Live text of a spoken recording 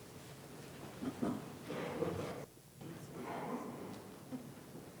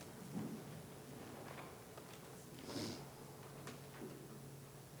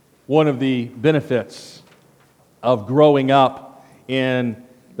One of the benefits of growing up in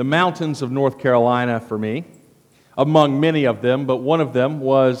the mountains of North Carolina for me, among many of them, but one of them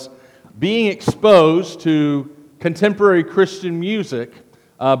was being exposed to contemporary Christian music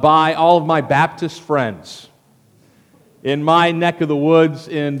by all of my Baptist friends. In my neck of the woods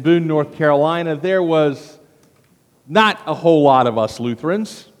in Boone, North Carolina, there was not a whole lot of us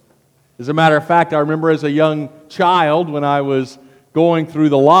Lutherans. As a matter of fact, I remember as a young child when I was going through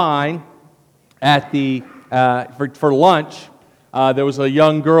the line at for lunch, there was a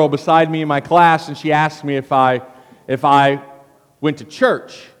young girl beside me in my class, and she asked me if I went to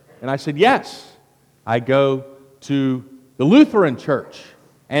church, and I said yes. I go to the Lutheran church,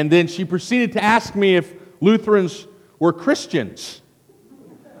 and then she proceeded to ask me if Lutherans were Christians,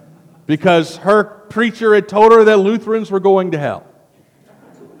 because her preacher had told her that Lutherans were going to hell.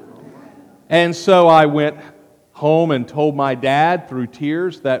 And so I went home and told my dad through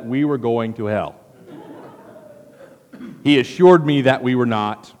tears that we were going to hell. He assured me that we were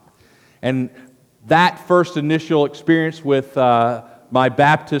not. And that first initial experience with my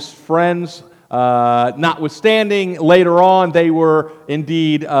Baptist friends, notwithstanding, later on they were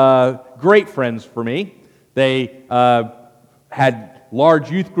indeed great friends for me. They had large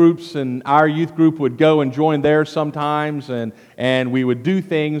youth groups, and our youth group would go and join theirs sometimes, and we would do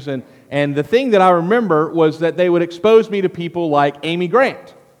things. And the thing that I remember was that they would expose me to people like Amy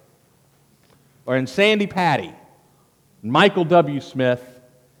Grant, or Sandy Patty, Michael W. Smith,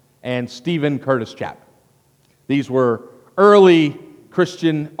 and Stephen Curtis Chapman. These were early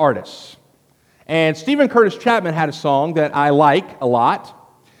Christian artists. And Stephen Curtis Chapman had a song that I like a lot,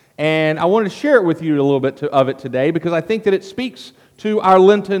 and I wanted to share it with you a little bit of it today because I think that it speaks to our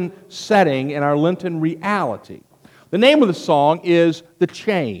Lenten setting and our Lenten reality. The name of the song is The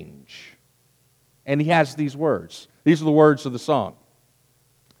Change. And he has these words. These are the words of the song.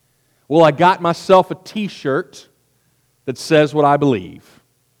 Well, I got myself a t-shirt that says what I believe.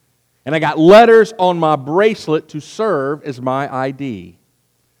 And I got letters on my bracelet to serve as my ID.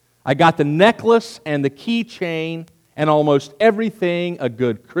 I got the necklace and the keychain and almost everything a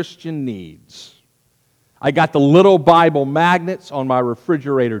good Christian needs. I got the little Bible magnets on my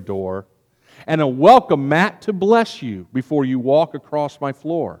refrigerator door and a welcome mat to bless you before you walk across my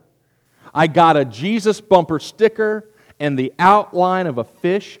floor. I got a Jesus bumper sticker and the outline of a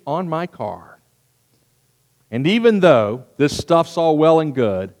fish on my car. And even though this stuff's all well and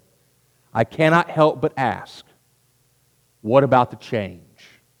good, I cannot help but ask, what about the change?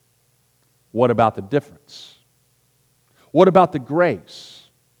 What about the difference? What about the grace?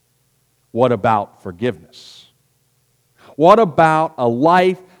 What about forgiveness? What about a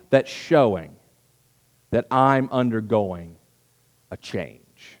life that's showing that I'm undergoing a change?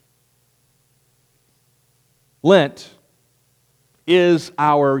 Lent is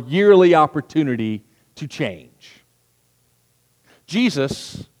our yearly opportunity to change.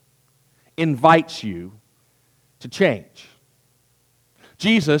 Jesus invites you to change.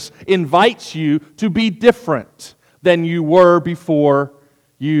 Jesus invites you to be different than you were before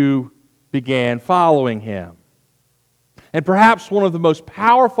you began following Him. And perhaps one of the most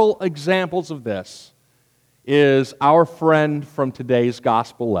powerful examples of this is our friend from today's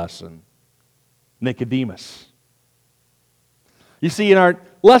gospel lesson, Nicodemus. You see, in our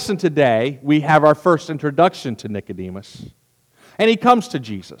lesson today, we have our first introduction to Nicodemus. And he comes to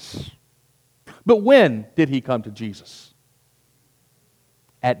Jesus. But when did he come to Jesus?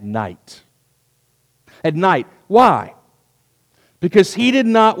 At night. At night. Why? Because he did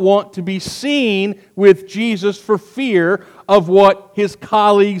not want to be seen with Jesus for fear of what his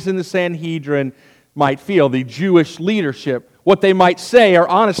colleagues in the Sanhedrin might feel, the Jewish leadership, what they might say, or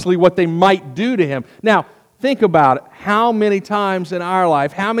honestly, what they might do to him. Now, think about it. How many times in our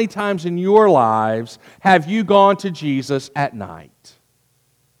life, how many times in your lives have you gone to Jesus at night?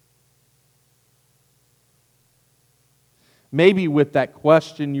 Maybe with that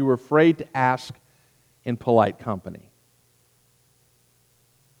question you were afraid to ask in polite company.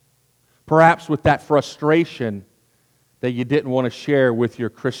 Perhaps with that frustration that you didn't want to share with your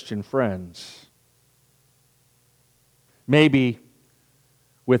Christian friends. Maybe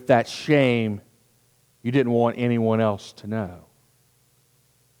with that shame you didn't want anyone else to know.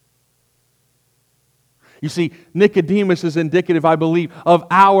 You see, Nicodemus is indicative, I believe, of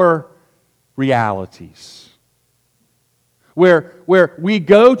our realities. Where we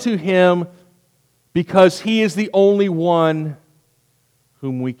go to him because he is the only one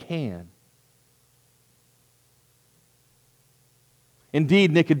whom we can.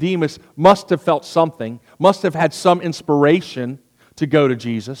 Indeed, Nicodemus must have felt something, must have had some inspiration to go to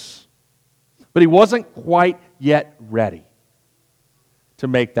Jesus, but he wasn't quite yet ready to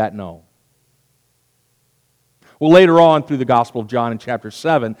make that known. Well, later on through the Gospel of John in chapter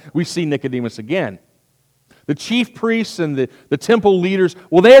 7, we see Nicodemus again. The chief priests and the temple leaders,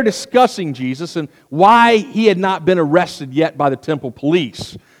 well, they're discussing Jesus and why he had not been arrested yet by the temple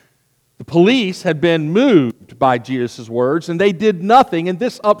police. The police had been moved by Jesus' words, and they did nothing, and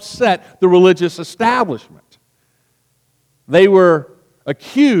this upset the religious establishment. They were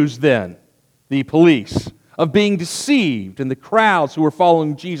accused then, the police, of being deceived, and the crowds who were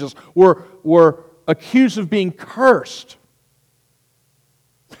following Jesus were accused of being cursed.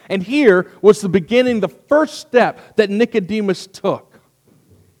 And here was the beginning, the first step that Nicodemus took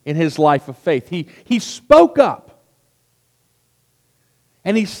in his life of faith. He spoke up,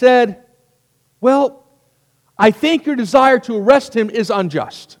 and he said, well, I think your desire to arrest him is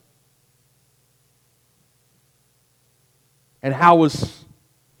unjust. And how was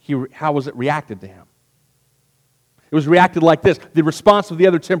it reacted to him? It was reacted like this. The response of the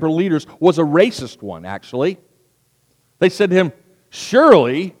other temple leaders was a racist one, actually. They said to him,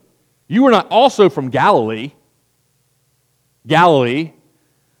 surely you are not also from Galilee. Galilee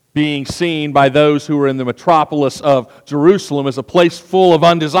being seen by those who were in the metropolis of Jerusalem as a place full of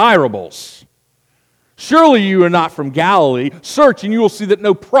undesirables. Surely you are not from Galilee. Search and you will see that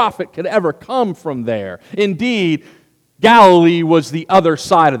no prophet could ever come from there. Indeed, Galilee was the other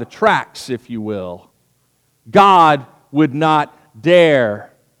side of the tracks, if you will. God would not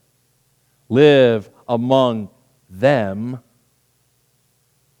dare live among them.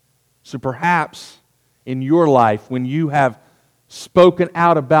 So perhaps in your life, when you have spoken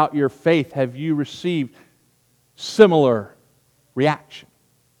out about your faith, have you received similar reaction?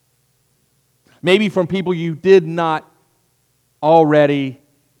 Maybe from people you did not already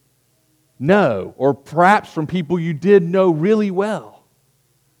know, or perhaps from people you did know really well.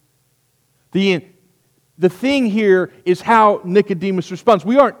 The thing here is how Nicodemus responds.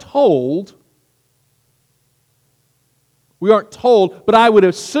 We aren't told, but I would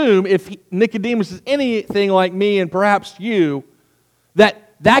assume if Nicodemus is anything like me and perhaps you,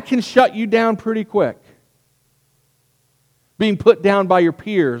 that can shut you down pretty quick. Being put down by your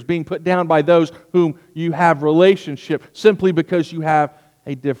peers, being put down by those whom you have relationship simply because you have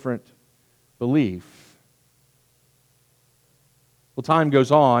a different belief. Well, time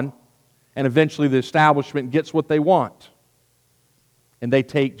goes on, and eventually the establishment gets what they want, and they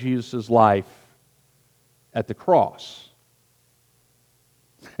take Jesus' life at the cross.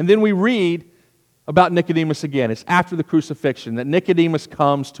 And then we read about Nicodemus again. It's after the crucifixion that Nicodemus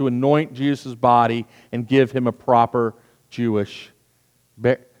comes to anoint Jesus' body and give him a proper Jewish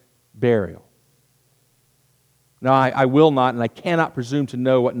burial. Now, I will not, and I cannot presume to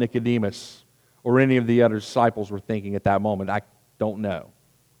know what Nicodemus or any of the other disciples were thinking at that moment. I don't know.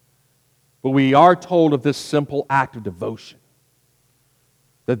 But we are told of this simple act of devotion.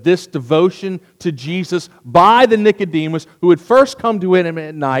 That this devotion to Jesus by the Nicodemus who had first come to him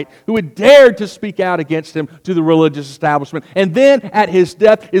at night, who had dared to speak out against him to the religious establishment, and then at his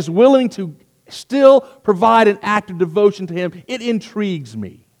death is willing to still provide an act of devotion to him, it intrigues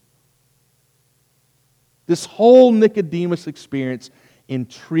me. This whole Nicodemus experience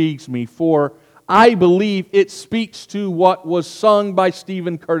intrigues me, for I believe it speaks to what was sung by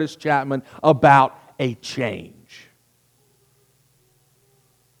Stephen Curtis Chapman about a change.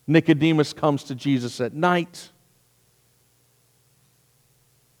 Nicodemus comes to Jesus at night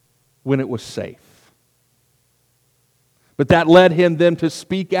when it was safe. But that led him then to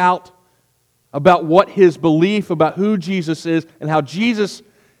speak out about what his belief about who Jesus is and how Jesus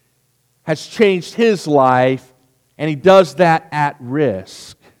has changed his life, and he does that at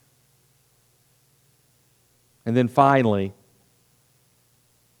risk. And then finally,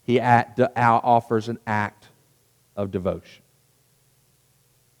 he offers an act of devotion.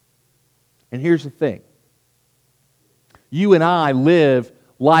 And here's the thing. You and I live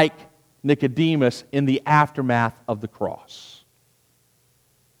like Nicodemus in the aftermath of the cross.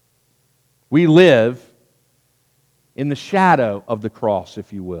 We live in the shadow of the cross,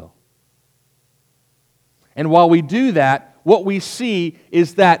 if you will. And while we do that, what we see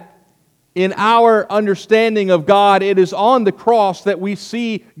is that in our understanding of God, it is on the cross that we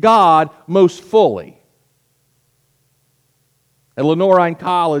see God most fully. At Lenoir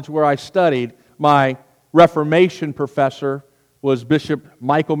College, where I studied, my Reformation professor was Bishop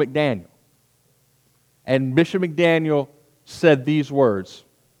Michael McDaniel. And Bishop McDaniel said these words.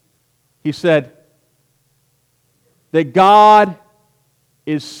 He said that God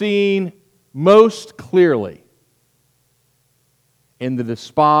is seen most clearly in the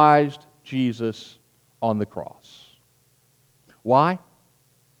despised Jesus on the cross. Why?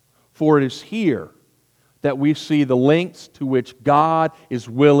 For it is here that we see the lengths to which God is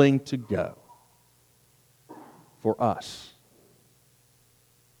willing to go for us.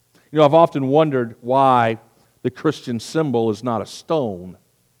 You know, I've often wondered why the Christian symbol is not a stone.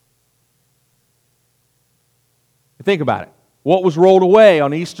 Think about it. What was rolled away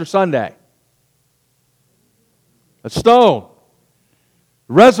on Easter Sunday? A stone.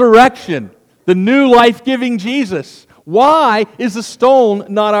 Resurrection. The new life-giving Jesus. Why is the stone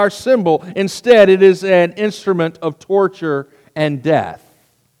not our symbol? Instead, it is an instrument of torture and death.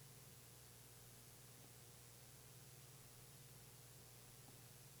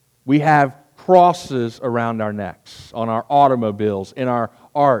 We have crosses around our necks, on our automobiles, in our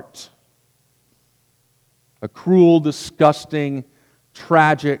art. A cruel, disgusting,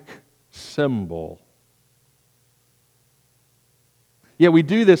 tragic symbol. Yet we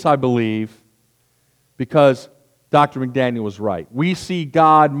do this, I believe, because Dr. McDaniel was right. We see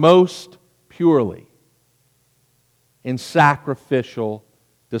God most purely in sacrificial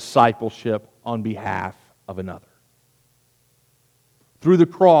discipleship on behalf of another. Through the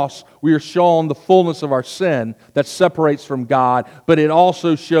cross, we are shown the fullness of our sin that separates from God, but it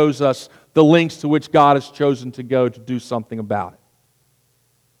also shows us the lengths to which God has chosen to go to do something about it.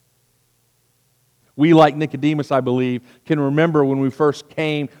 We, like Nicodemus, I believe, can remember when we first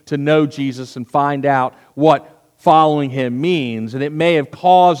came to know Jesus and find out what following Him means. And it may have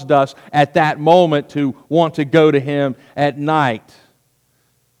caused us at that moment to want to go to Him at night.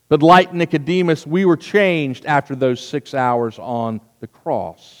 But like Nicodemus, we were changed after those 6 hours on the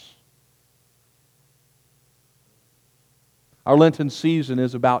cross. Our Lenten season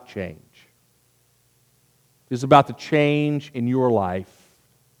is about change. It's about the change in your life.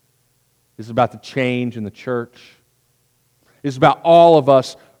 It's about the change in the church. It's about all of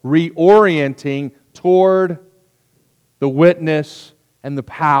us reorienting toward the witness and the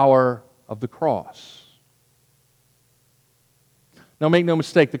power of the cross. Now, make no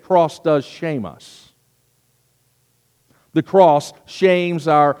mistake, the cross does shame us. The cross shames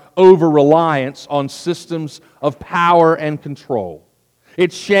our over-reliance on systems of power and control.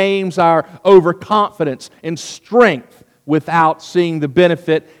 It shames our overconfidence in strength without seeing the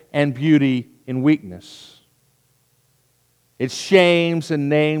benefit and beauty in weakness. It shames and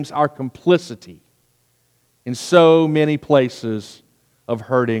names our complicity in so many places of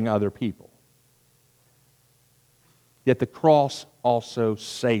hurting other people. Yet the cross also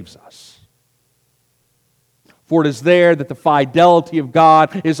saves us. For it is there that the fidelity of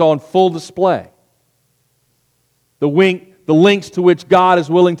God is on full display. The lengths to which God is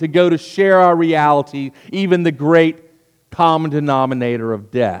willing to go to share our reality, even the great common denominator of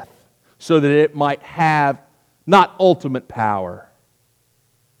death, so that it might have not ultimate power,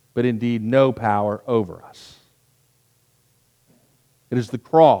 but indeed no power over us. It is the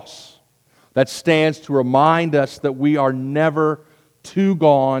cross that stands to remind us that we are never too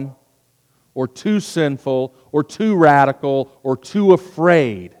gone, or too sinful, or too radical, or too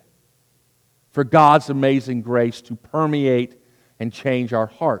afraid for God's amazing grace to permeate and change our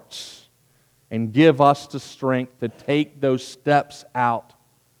hearts and give us the strength to take those steps out,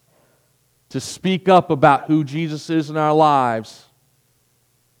 to speak up about who Jesus is in our lives,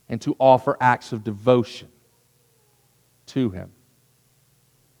 and to offer acts of devotion to Him.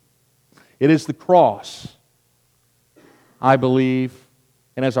 It is the cross, I believe,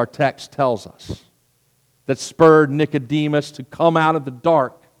 and as our text tells us, that spurred Nicodemus to come out of the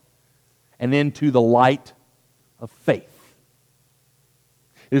dark and into the light of faith.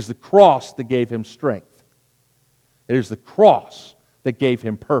 It is the cross that gave him strength. It is the cross that gave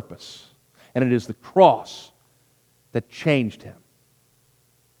him purpose. And it is the cross that changed him.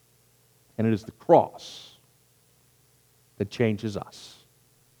 And it is the cross that changes us.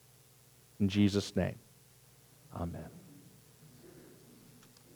 In Jesus' name, amen.